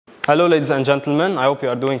Hello, ladies and gentlemen. I hope you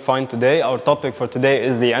are doing fine today. Our topic for today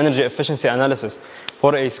is the energy efficiency analysis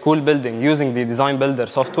for a school building using the Design Builder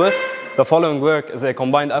software. The following work is a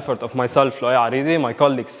combined effort of myself, Loya Aridi, my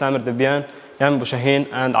colleagues Samer Debian, Yan Boushaheen,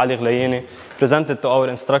 and Ali Glayini, presented to our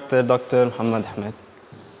instructor, Dr. Muhammad Ahmed.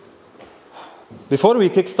 Before we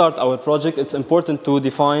kickstart our project, it's important to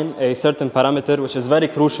define a certain parameter which is very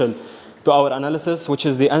crucial to our analysis, which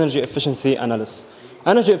is the energy efficiency analysis.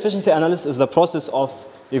 Energy efficiency analysis is the process of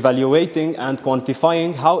evaluating and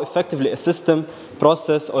quantifying how effectively a system,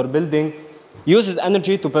 process, or building uses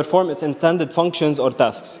energy to perform its intended functions or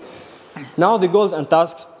tasks. Now, the goals and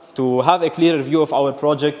tasks to have a clearer view of our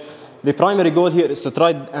project. The primary goal here is to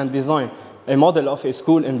try and design a model of a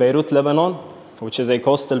school in Beirut, Lebanon, which is a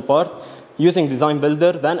coastal part, using Design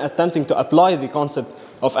Builder, then attempting to apply the concept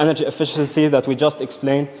of energy efficiency that we just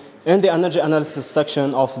explained in the energy analysis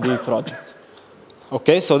section of the project.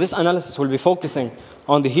 Okay, so this analysis will be focusing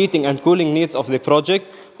on the heating and cooling needs of the project.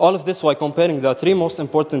 All of this while comparing the three most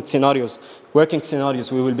important scenarios, working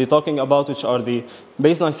scenarios we will be talking about, which are the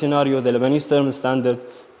baseline scenario, the Lebanese thermal standard,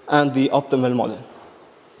 and the optimal model.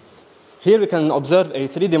 Here we can observe a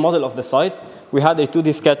 3D model of the site. We had a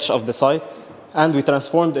 2D sketch of the site, and we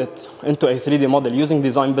transformed it into a 3D model using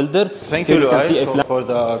Design Builder. Thank you, Luay. So for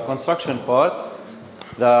the construction part,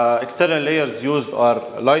 the external layers used are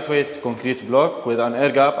lightweight concrete block with an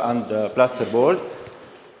air gap and plasterboard.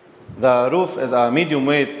 The roof is a medium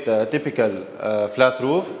weight typical flat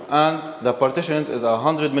roof, and the partitions is a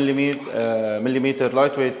 100 millimeter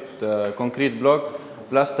lightweight concrete block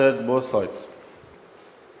plastered both sides.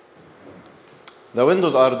 The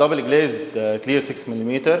windows are double glazed clear 6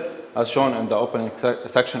 millimeter as shown in the opening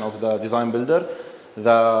section of the Design Builder.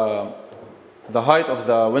 The height of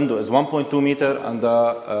the window is 1.2 meter and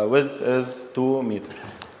the width is 2 meters.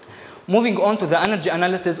 Moving on to the energy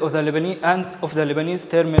analysis of the Lebanese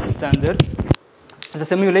thermal standards, the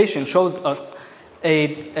simulation shows us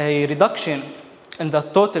a reduction in the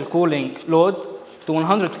total cooling load to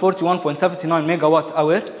 141.79 megawatt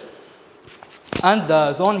hour and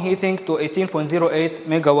the zone heating to 18.08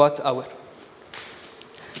 megawatt hour.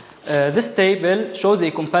 This table shows a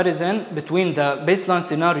comparison between the baseline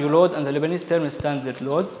scenario load and the Lebanese thermal standard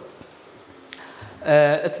load.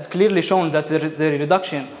 It is clearly shown that there is a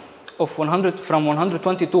reduction of from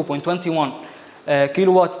 122.21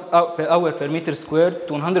 kilowatt hour per meter squared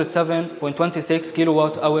to 107.26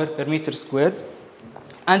 kilowatt hour per meter squared,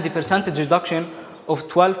 and the percentage reduction of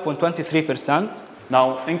 12.23%.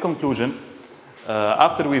 Now, in conclusion,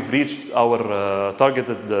 after we've reached our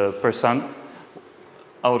targeted percent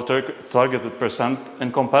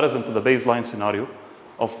in comparison to the baseline scenario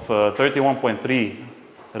of 31.3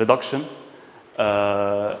 reduction,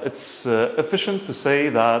 it's efficient to say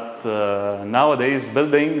that nowadays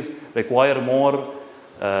buildings require more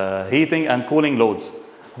heating and cooling loads.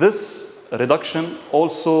 This reduction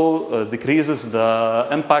also decreases the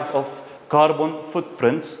impact of carbon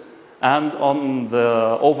footprints and on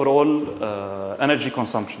the overall energy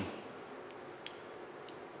consumption.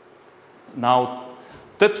 Now,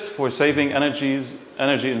 tips for saving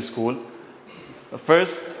energy in school.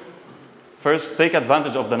 First, take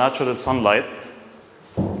advantage of the natural sunlight.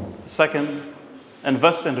 Second,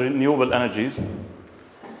 invest in renewable energies.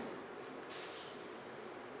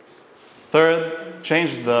 Third,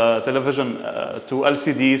 change the television to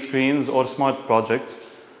LCD screens or smart projects.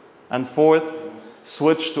 And fourth,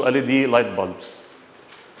 switch to LED light bulbs.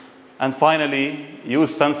 And finally,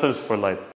 use sensors for light.